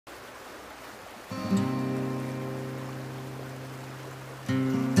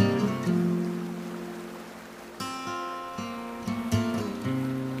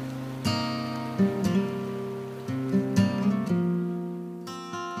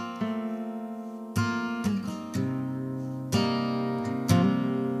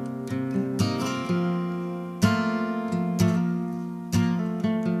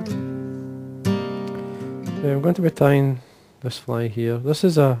Now I'm going to be tying this fly here. This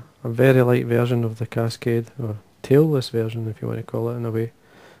is a very light version of the Cascade, or tailless version if you want to call it in a way.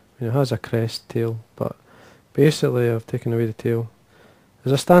 I mean, it has a crest tail, but basically I've taken away the tail.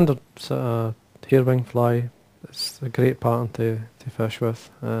 As a standard sort of hairwing fly, it's a great pattern to fish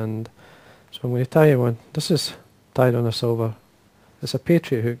with, and so I'm going to tie you one. This is tied on a silver. It's a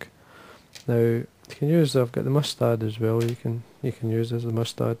Patriot hook. Now you can use, I've got the mustard as well, you can use as a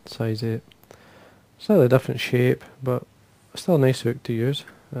mustard size 8. Slightly different shape, but still a nice hook to use,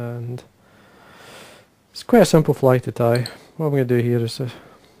 and it's quite a simple fly to tie. What I'm going to do here is to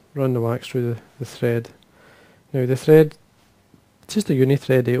run the wax through the thread. Now the thread, it's just a uni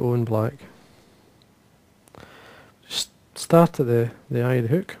thread 8/0 in black. Just start at the eye of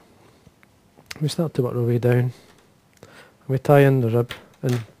the hook. We start to work our way down. We tie in the rib,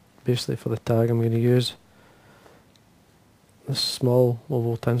 and basically for the tag I'm going to use this small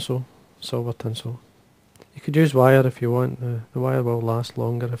oval tinsel, silver tinsel. You could use wire if you want. The wire will last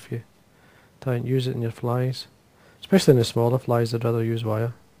longer if you try and use it in your flies. Especially in the smaller flies, I'd rather use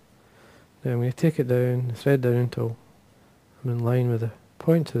wire. Now I'm going to take it down, the thread down until I'm in line with the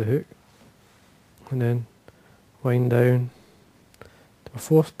point to the hook, and then wind down to a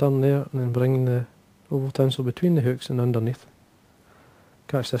fourth turn there, and then bring the oval tinsel between the hooks and underneath.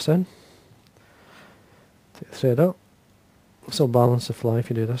 Catch this in, take the thread up. This will balance the fly if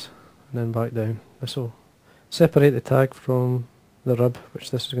you do this, and then back down. This will separate the tag from the rib,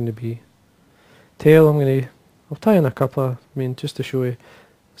 which this is going to be. Tail, I'll tie in a couple, just to show you.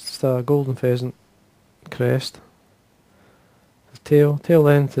 It's a golden pheasant crest. The tail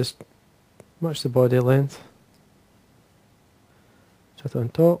length is much the body length. Set it on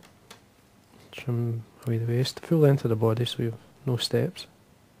top, trim away the waist, full length of the body so you have no steps.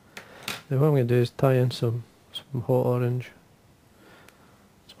 Now what I'm going to do is tie in some hot orange.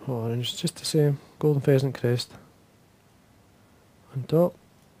 Hot orange, just the same, golden pheasant crest on top,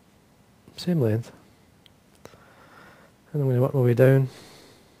 same length, and I'm going to work my way down,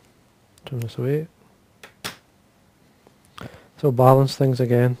 trim this away, so balance things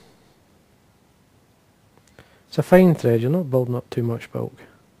again. It's a fine thread, you're not building up too much bulk.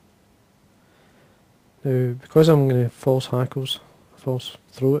 Now because I'm going to false hackles, false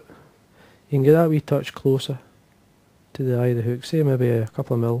throw it, you can get that wee touch closer to the eye of the hook, say maybe a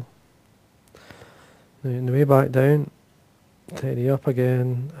couple of mil. Now on the way back down, tidy up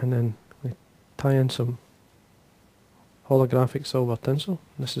again, and then we tie in some holographic silver tinsel.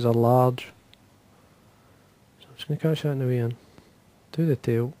 This is a large, so I'm just going to catch that on the way in, to the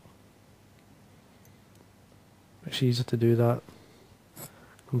tail. It's easy to do that.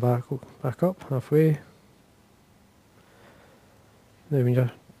 Come back up halfway. Now when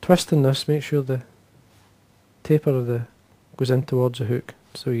you're twisting this, make sure the taper of the goes in towards the hook,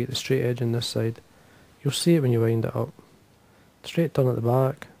 so you get the straight edge on this side. You'll see it when you wind it up. Straight turn at the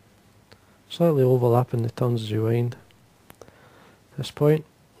back, slightly overlapping the turns as you wind. At this point,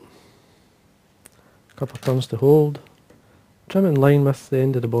 a couple of turns to hold. Trim it in line with the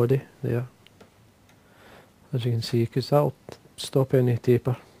end of the body there, as you can see, because that'll stop any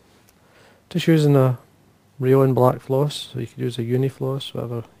taper. Just using a rayon black floss, so you could use a uni floss,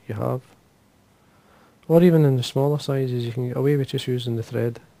 whatever you have. Or even in the smaller sizes you can get away with just using the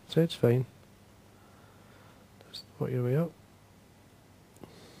thread. Thread's fine. Just work your way up.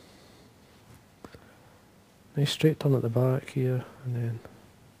 Nice straight turn at the back here, and then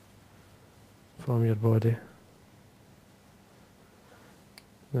form your body.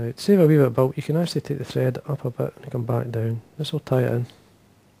 Now to save a wee bit of bulk, you can actually take the thread up a bit and come back down. This will tie it in.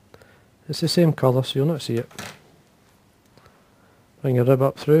 It's the same colour, so you'll not see it. Bring your rib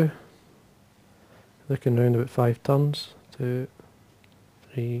up through. Looking round about 5 turns. 2,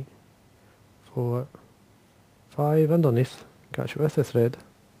 3, 4, 5. Underneath. Catch it with the thread.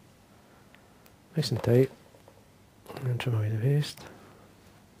 Nice and tight. And trim away the waist.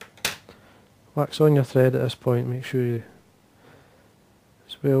 Wax on your thread at this point. Make sure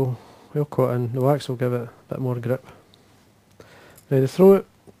it's well caught in. The wax will give it a bit more grip. Now to throw it,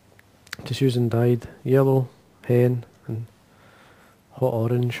 just using dyed yellow, hen and hot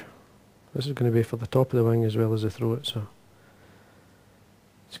orange. This is going to be for the top of the wing as well as the throat, so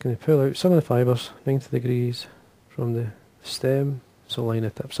it's going to pull out some of the fibres 90 degrees from the stem, so line the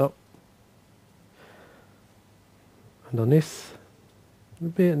tips up. underneath.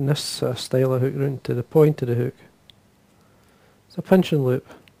 We'll be in this sort of style of hook round to the point of the hook. It's a pinch and loop.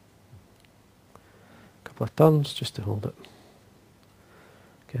 A couple of turns just to hold it.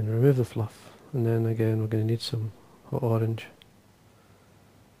 Again, remove the fluff, and then again we're going to need some hot orange.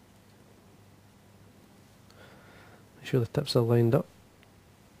 Make sure the tips are lined up.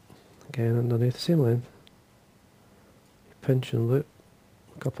 Again, underneath the same length. Pinch and loop.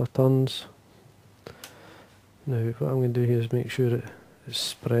 A couple of turns. Now what I'm going to do here is make sure it's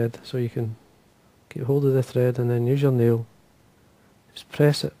spread, so you can get hold of the thread and then use your nail. Just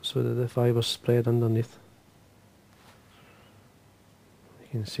press it so that the fibres spread underneath.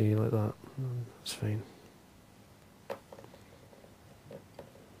 You can see like that. That's fine.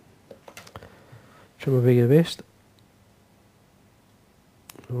 Trim away your waste.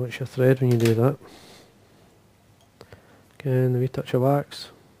 Watch your thread when you do that. Again, a wee touch of wax.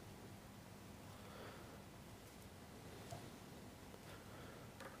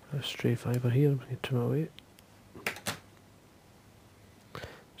 A stray fibre here, we can trim it away.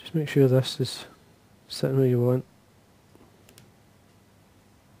 Just make sure this is sitting where you want.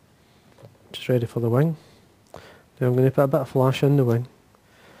 Just ready for the wing. Now I'm going to put a bit of flash in the wing.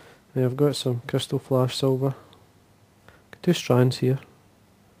 Now I've got some crystal flash silver. Got 2 strands here.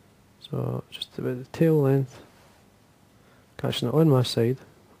 So just about the tail length. Catching it on my side,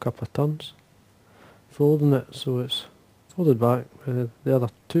 a couple of turns. Folding it so it's folded back with the other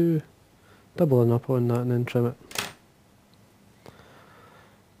 2. Doubling up on that and then trim it.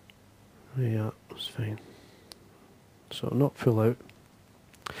 Yeah, that's fine. So not pull out.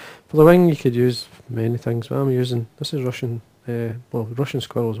 For the wing you could use many things, but I'm using, this is Russian, Russian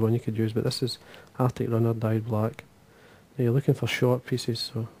squirrel is one you could use, but this is Arctic Runner dyed black. Now you're looking for short pieces,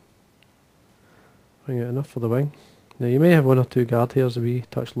 so bring out enough for the wing. Now you may have 1 or 2 guard hairs a wee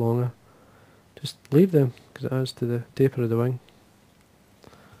touch longer. Just leave them, because it adds to the taper of the wing.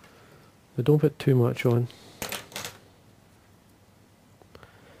 But don't put too much on.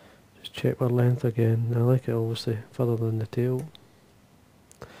 Just check our length again. I like it obviously further than the tail.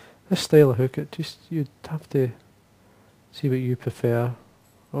 This style of hook, you'd have to see what you prefer,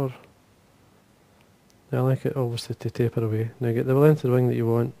 or I like it obviously to taper away. Now get the length of the wing that you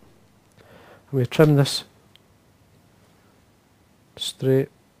want. I'm going to trim this straight,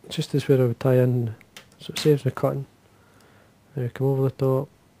 just as where I would tie in, so it saves me cutting. Now come over the top,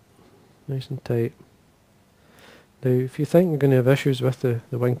 nice and tight. Now if you think you're going to have issues with the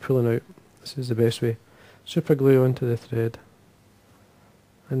wing pulling out, this is the best way. Super glue onto the thread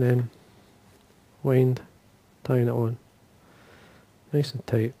and then wind, tying it on. Nice and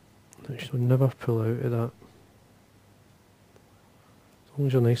tight. Now you should never pull out of that. As long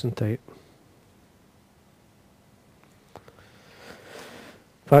as you're nice and tight.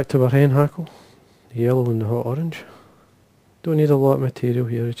 Back to our hen hackle, the yellow and the hot orange. Don't need a lot of material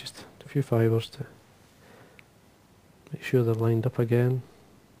here, it's just a few fibres to make sure they're lined up again.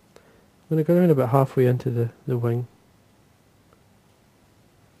 I'm going to go around about halfway into the wing.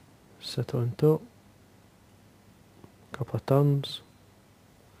 Sit on top. Couple of turns.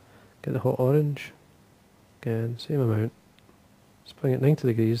 Get the hot orange. Again, same amount. Spring it 90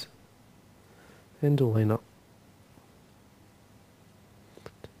 degrees. End will line up.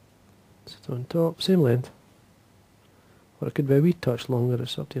 Sit on top, same length. Or it could be a wee touch longer,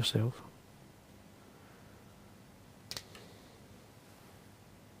 it's up to yourself.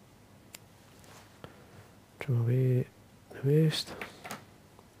 Trim away the waste.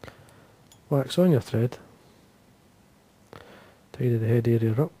 Wax on your thread. Tidy the head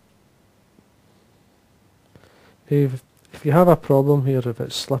area up. If you have a problem here, if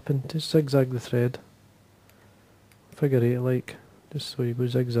it's slipping, just zigzag the thread. Figure 8 like, just so you go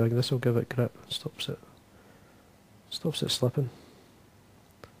zigzag. This will give it grip, stops it slipping.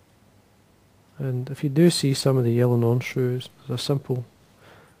 And if you do see some of the yellow non-shrews, there's a simple,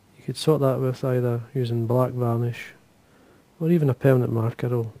 you could sort that with either using black varnish or even a permanent marker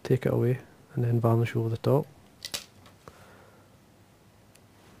will take it away and then varnish over the top.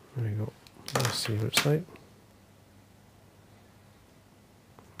 There we go. Let's see what it's like.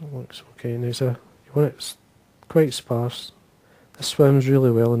 It looks okay. Now you want it quite sparse. This swims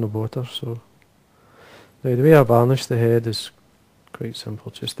really well in the water, so now the way I varnish the head is quite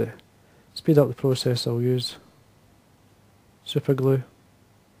simple. Just to speed up the process, I'll use super glue.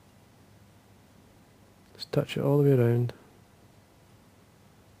 Just touch it all the way around.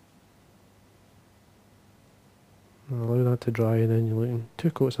 And allow that to dry, and then you're looking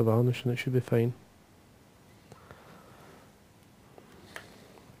 2 coats of varnish and it should be fine.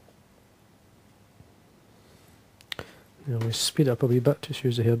 Now we speed it up a wee bit, just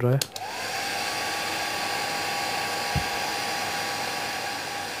use the hairdryer.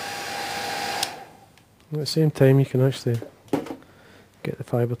 At the same time you can actually get the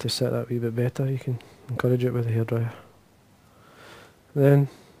fibre to sit that wee bit better. You can encourage it with a hairdryer. Then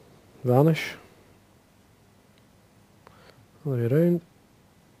varnish all the way around.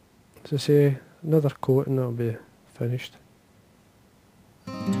 As I say, another coat and that'll be finished.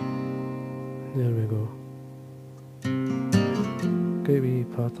 There we go. Great wee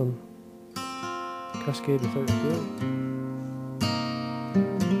pattern. Cascade without fail.